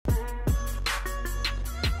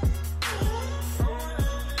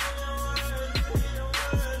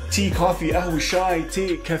tea, coffee, قهوة, chai,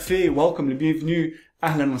 tea, cafe. Welcome, bienvenue.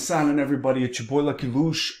 Ahlan wa sahlan, everybody. It's your boy Lucky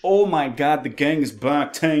Loush. Oh my god, the gang is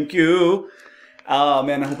back. Thank you.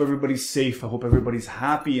 Man, I hope everybody's safe. I hope everybody's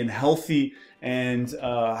happy and healthy and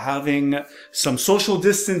having some social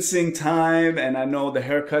distancing time. And I know the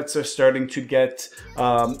haircuts are starting to get,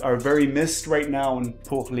 are very missed right now. And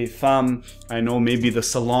pour les femmes, I know maybe the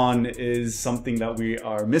salon is something that we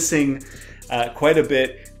are missing quite a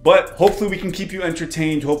bit. But hopefully we can keep you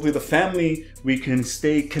entertained. Hopefully the family, we can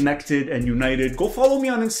stay connected and united. Go follow me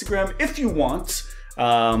on Instagram if you want.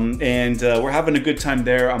 We're having a good time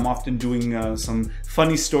there. I'm often doing some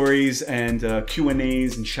funny stories and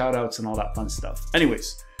Q&As and shout outs and all that fun stuff.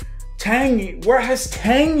 Anyways, Tagne, where has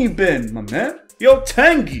Tagne been, my man? Yo,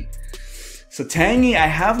 Tagne. So Tagne, I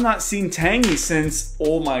have not seen Tagne since,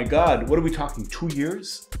 oh my God, what are we talking, 2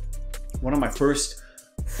 years? One of my first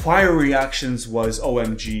fire reactions was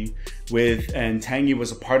OMG and Tagne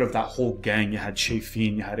was a part of that whole gang. You had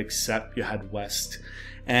SHAYFEEN, you had XCEP, you had West.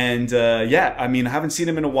 And yeah, I mean, I haven't seen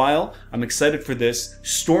him in a while. I'm excited for this.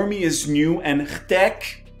 Stormy is new and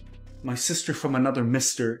KHTEK, my sister from another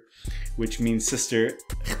mister, which means sister,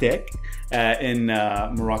 KHTEK, in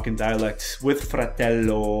Moroccan dialect with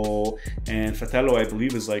Fratello. And Fratello, I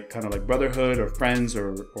believe, is like kind of like brotherhood or friends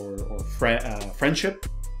or friendship.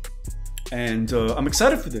 And I'm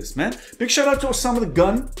excited for this, man. Big shout out to Osama the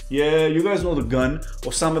Gun. Yeah, you guys know the Gun.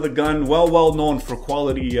 Osama the Gun, well known for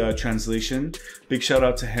quality translation. Big shout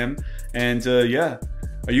out to him. And yeah,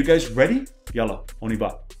 are you guys ready? Yalla, on y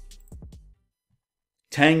va.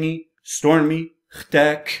 Tagne, Stormy,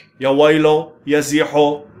 KHTEK, ya wailo, ya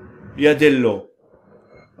zihou, ya dillo.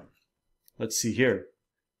 Let's see here.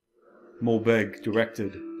 Mobeg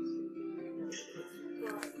directed.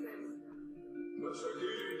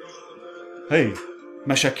 Hey,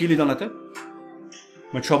 mashakili dans la tête?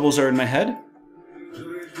 My troubles are in my head?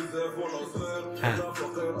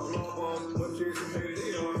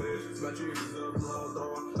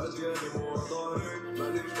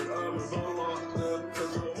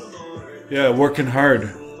 Yeah, working hard.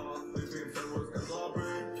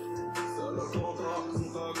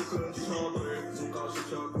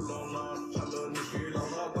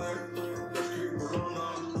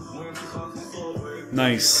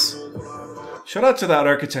 Nice. Shout out to that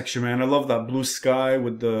architecture, man. I love that blue sky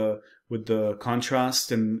with the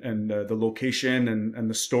contrast and the location and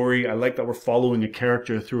the story. I like that we're following a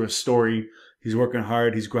character through a story. He's working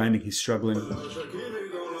hard, he's grinding, he's struggling.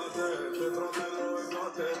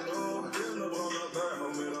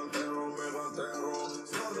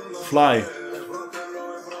 Fly.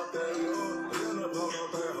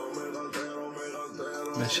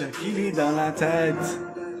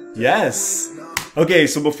 Yes. Okay,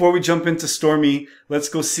 so before we jump into Stormy, let's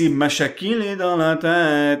go see Mashakili dans la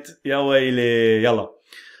tête. Ya wayle, yalla.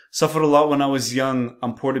 Suffered a lot when I was young.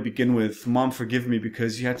 I'm poor to begin with. Mom, forgive me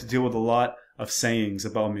because you had to deal with a lot of sayings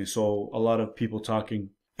about me. So a lot of people talking.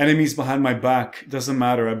 Enemies behind my back. Doesn't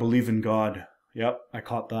matter. I believe in God. Yep, I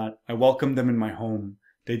caught that. I welcomed them in my home.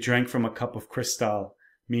 They drank from a cup of crystal,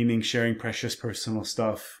 meaning sharing precious personal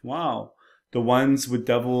stuff. Wow. The ones with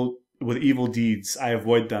evil deeds, I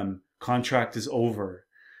avoid them. Contract is over.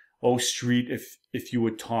 Oh, street, if you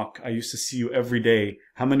would talk. I used to see you every day.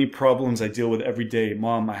 How many problems I deal with every day.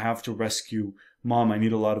 Mom, I have to rescue. Mom, I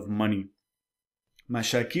need a lot of money.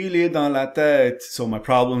 Mashakili dans la tête. So my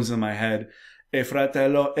problems in my head.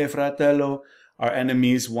 Fratello. Our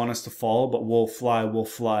enemies want us to fall, but we'll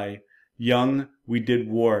fly. Young, we did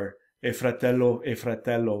war. Fratello.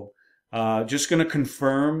 Just gonna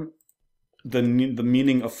confirm the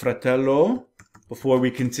meaning of Fratello before we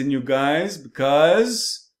continue, guys,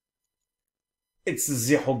 because it's the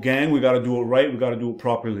zihou gang. We gotta do it right. We gotta do it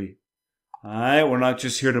properly. Alright, we're not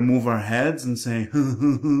just here to move our heads and say,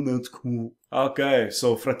 that's cool. Okay,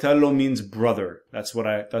 so Fratello means brother. That's what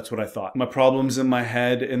I thought. My problems in my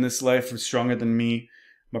head in this life are stronger than me.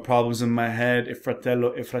 My problems in my head,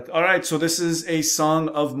 Fratello. Alright, so this is a song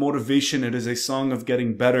of motivation. It is a song of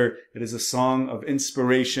getting better. It is a song of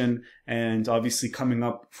inspiration and obviously coming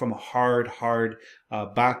up from a hard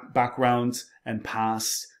background and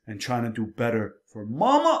past and trying to do better for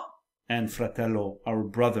Mama and Fratello, our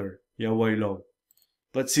brother. Ya wailo.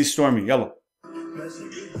 Let's see Stormy. Yalla.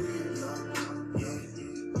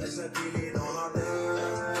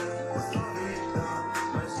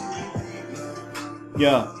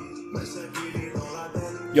 Yeah.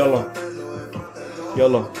 Yalla.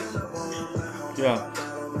 Yeah.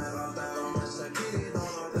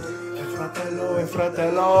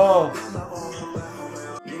 Fratello.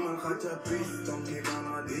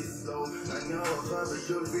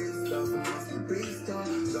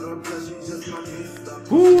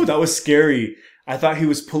 Ooh, that was scary. I thought he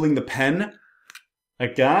was pulling the pen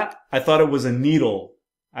like that. I thought it was a needle.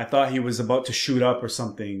 I thought he was about to shoot up or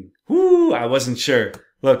something. Ooh, I wasn't sure.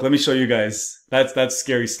 Look, let me show you guys. That's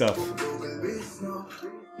scary stuff.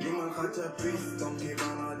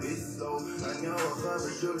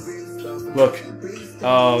 Look.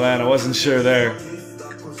 Oh man, I wasn't sure there.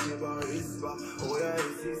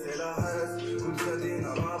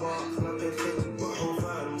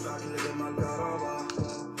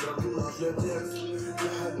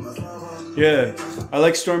 Yeah, I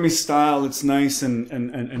like Stormy's style. It's nice and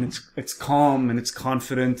it's calm and it's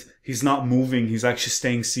confident. He's not moving. He's actually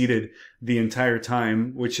staying seated the entire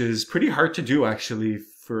time, which is pretty hard to do actually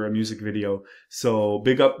for a music video. So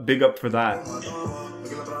big up for that.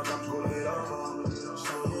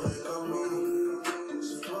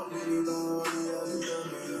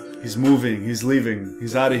 He's moving. He's leaving.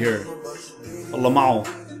 He's out of here. Allah.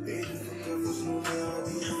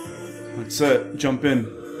 That's it. Jump in.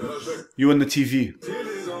 You and the TV.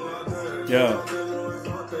 Yeah.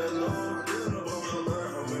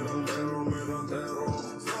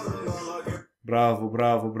 Bravo,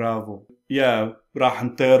 bravo, bravo. Yeah, راح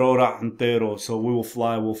نطيرو. So we will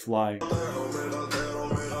fly, we'll fly.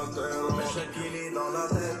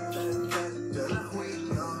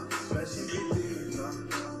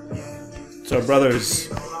 It's our brothers.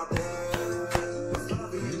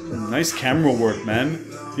 Nice camera work, man.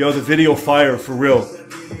 Yo, the video fire, for real.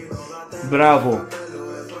 Bravo.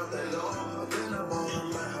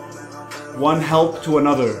 One help to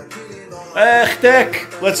another.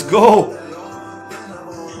 KHTEK, let's go.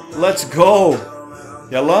 Let's go.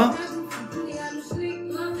 Yalla.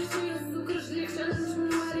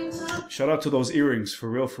 Shout out to those earrings, for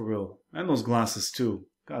real, for real. And those glasses too.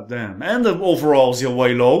 God damn. And the overalls, ya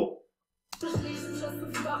waylo.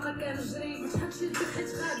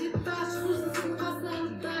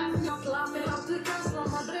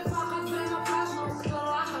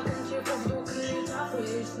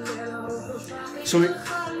 So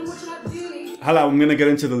I'm gonna get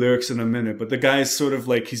into the lyrics in a minute, but the guy's sort of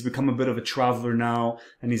like, he's become a bit of a traveler now,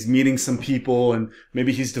 and he's meeting some people, and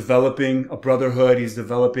maybe he's developing a brotherhood, he's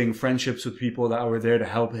developing friendships with people that were there to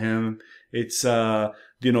help him. It's,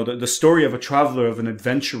 you know, the story of a traveler, of an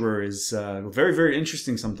adventurer is very, very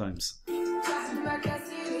interesting sometimes.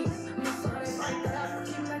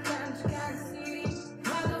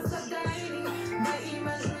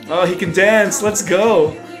 Oh, he can dance, let's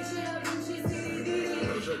go!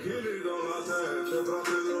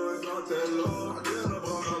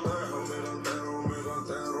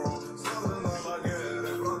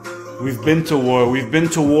 We've been to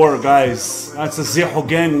war, guys. That's a zihou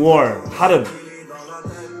gang war. Harb.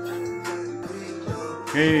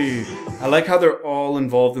 Hey, I like how they're all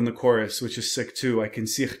involved in the chorus, which is sick too. I can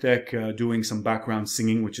see KHTEK doing some background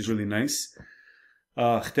singing, which is really nice.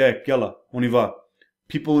 KHTEK, yalla, on y va.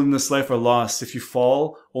 People in this life are lost. If you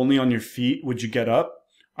fall only on your feet, would you get up?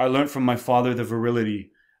 I learned from my father the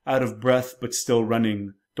virility. Out of breath, but still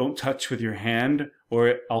running. Don't touch with your hand,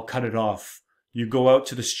 or I'll cut it off. You go out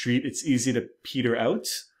to the street, it's easy to peter out.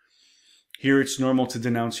 Here it's normal to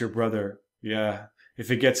denounce your brother. Yeah. If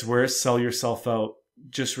it gets worse, sell yourself out.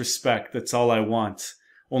 Just respect, that's all I want.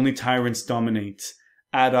 Only tyrants dominate.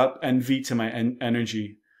 Add up envy to my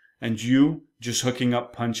energy. And you, just hooking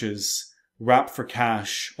up punches. Rap for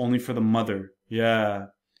cash, only for the mother. Yeah.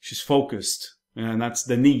 She's focused. And that's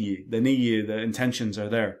the niyi. The intentions are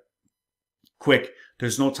there. Quick,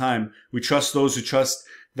 there's no time. We trust those who trust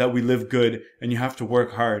that we live good, and you have to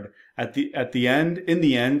work hard. In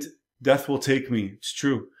the end, death will take me. It's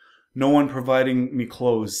true. No one providing me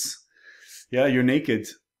clothes. Yeah, you're naked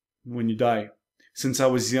when you die. Since I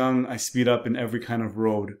was young, I speed up in every kind of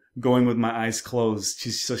road, going with my eyes closed.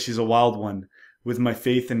 She's a wild one. With my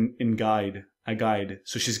faith I guide.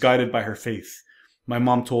 So she's guided by her faith. My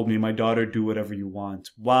mom told me, my daughter, do whatever you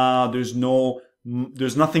want. Wow, there's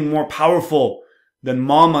nothing more powerful than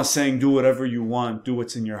mama saying, do whatever you want, do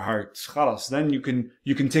what's in your heart. Khalas, then you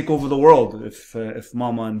can take over the world if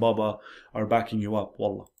mama and baba are backing you up.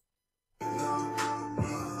 Wallah.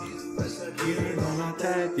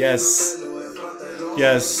 Yes.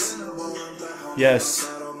 Yes. Yes.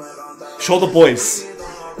 Show the boys.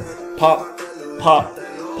 Pop. Pop.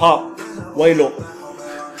 Pop. Wailo.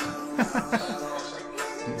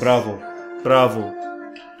 Bravo. Bravo.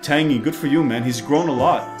 Tagne, good for you, man. He's grown a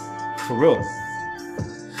lot. For real.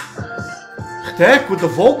 KHTEK with the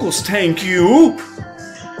vocals, thank you.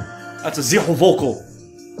 That's a zihou vocal.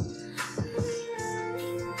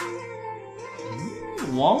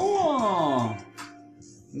 Wow.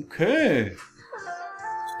 Okay.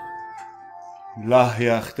 La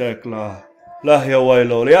ya KHTEK la. La ya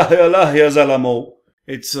wailo, la ya zalamo.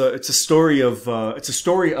 It's a story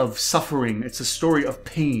of suffering. It's a story of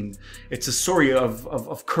pain. It's a story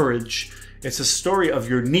of courage. It's a story of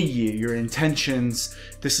your niyya, your intentions.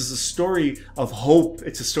 This is a story of hope.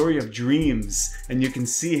 It's a story of dreams. And you can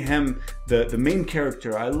see him, the main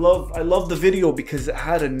character. I love the video because it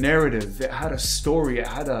had a narrative. It had a story. It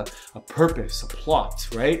had a purpose, a plot,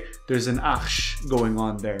 right? There's an akhsh going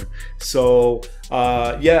on there. So,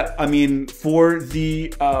 yeah, I mean, for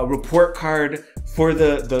the report card, for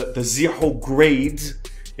the zihou grade,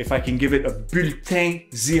 if I can give it a bulletin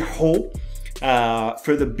zihou,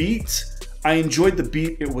 for the beat, I enjoyed the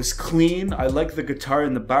beat. It was clean. I liked the guitar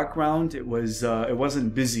in the background. It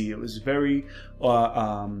wasn't busy. It was very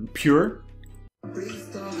pure.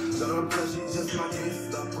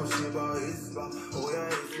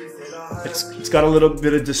 It's got a little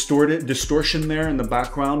bit of distortion there in the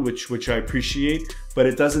background, which I appreciate, but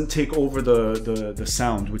it doesn't take over the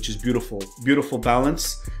sound, which is beautiful. Beautiful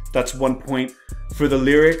balance. That's 1 point. For the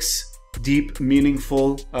lyrics, deep,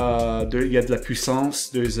 meaningful. Il y a de la puissance.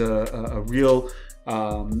 There's a real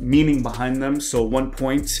meaning behind them. So 1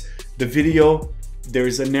 point. The video,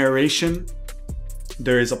 there's a narration.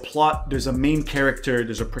 There is a plot. There's a main character.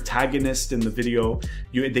 There's a protagonist in the video.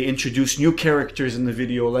 They introduce new characters in the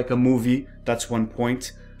video like a movie. That's 1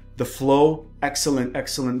 point. The flow, excellent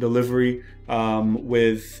delivery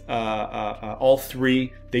with all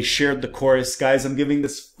three. They shared the chorus. Guys, I'm giving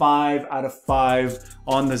this 5 out of 5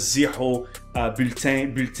 on the zihou,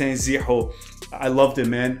 bulletin zihou. I loved it,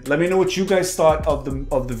 man. Let me know what you guys thought of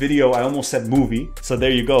the video. I almost said movie. So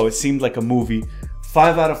there you go. It seemed like a movie.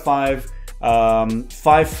 5 out of 5. 5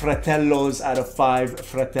 Fratellos out of 5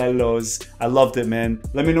 Fratellos. I loved it, man.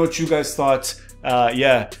 Let me know what you guys thought.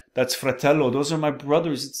 Yeah, that's Fratello. Those are my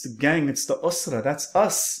brothers. It's the gang. It's the usra. That's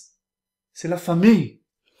us. C'est la famille.